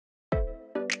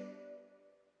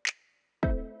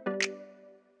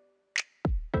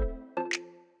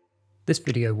This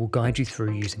video will guide you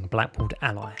through using Blackboard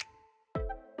Ally.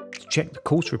 To check the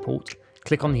course report,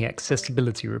 click on the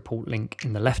Accessibility Report link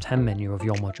in the left-hand menu of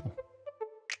your module.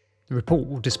 The report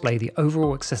will display the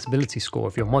overall accessibility score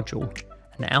of your module,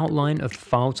 an outline of the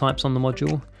file types on the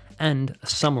module, and a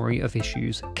summary of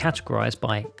issues categorised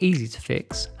by easy to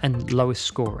fix and lowest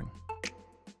scoring.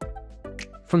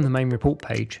 From the main report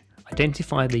page,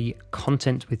 identify the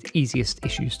content with easiest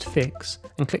issues to fix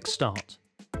and click Start.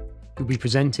 You'll be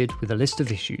presented with a list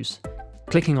of issues.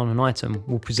 Clicking on an item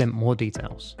will present more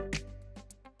details.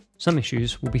 Some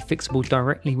issues will be fixable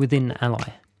directly within Ally.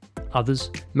 Others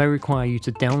may require you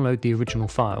to download the original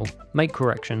file, make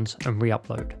corrections and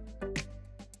re-upload.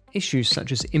 Issues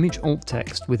such as image alt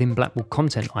text within Blackboard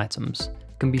content items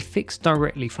can be fixed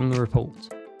directly from the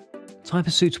report. Type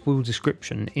a suitable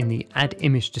description in the Add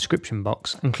Image description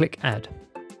box and click Add.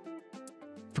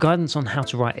 For guidance on how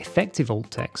to write effective alt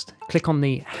text, click on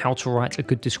the How to Write a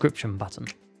Good Description button.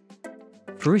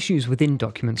 For issues within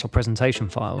documents or presentation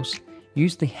files,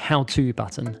 use the How To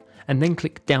button and then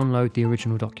click Download the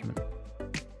original document.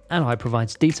 Ally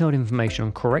provides detailed information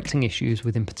on correcting issues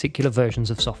within particular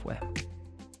versions of software.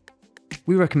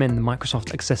 We recommend the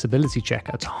Microsoft Accessibility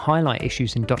Checker to highlight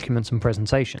issues in documents and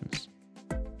presentations.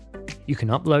 You can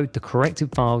upload the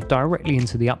corrected file directly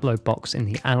into the upload box in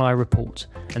the Ally report,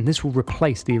 and this will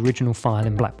replace the original file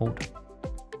in Blackboard.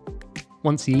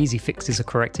 Once the easy fixes are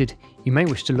corrected, you may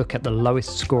wish to look at the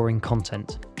lowest scoring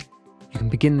content. You can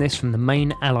begin this from the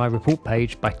main Ally report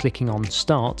page by clicking on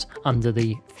Start under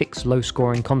the Fix Low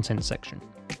Scoring Content section.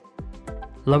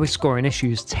 Lowest scoring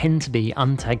issues tend to be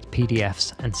untagged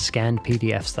PDFs and scanned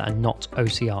PDFs that are not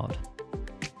OCR'd.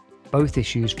 Both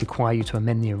issues require you to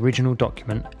amend the original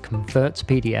document, convert to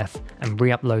PDF and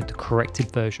re-upload the corrected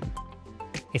version.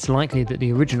 It's likely that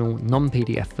the original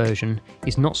non-PDF version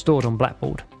is not stored on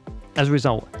Blackboard. As a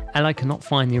result, Ally cannot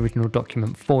find the original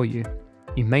document for you.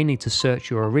 You may need to search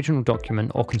your original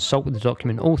document or consult with the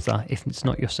document author if it's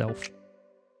not yourself.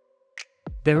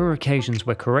 There are occasions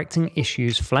where correcting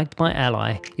issues flagged by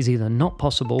Ally is either not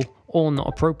possible or not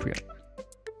appropriate.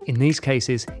 In these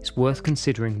cases, it's worth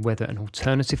considering whether an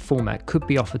alternative format could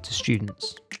be offered to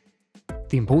students.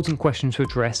 The important question to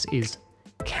address is,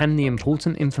 can the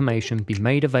important information be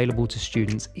made available to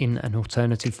students in an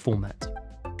alternative format?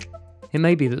 It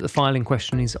may be that the file in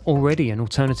question is already an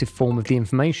alternative form of the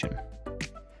information.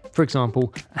 For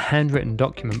example, a handwritten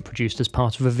document produced as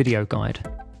part of a video guide.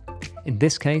 In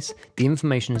this case, the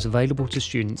information is available to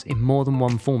students in more than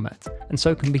one format, and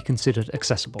so can be considered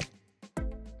accessible.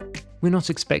 We're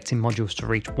not expecting modules to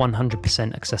reach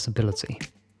 100% accessibility.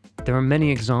 There are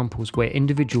many examples where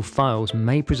individual files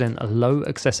may present a low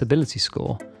accessibility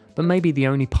score, but may be the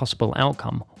only possible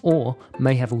outcome, or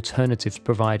may have alternatives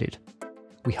provided.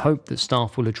 We hope that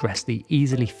staff will address the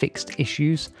easily fixed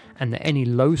issues and that any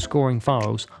low scoring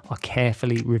files are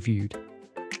carefully reviewed.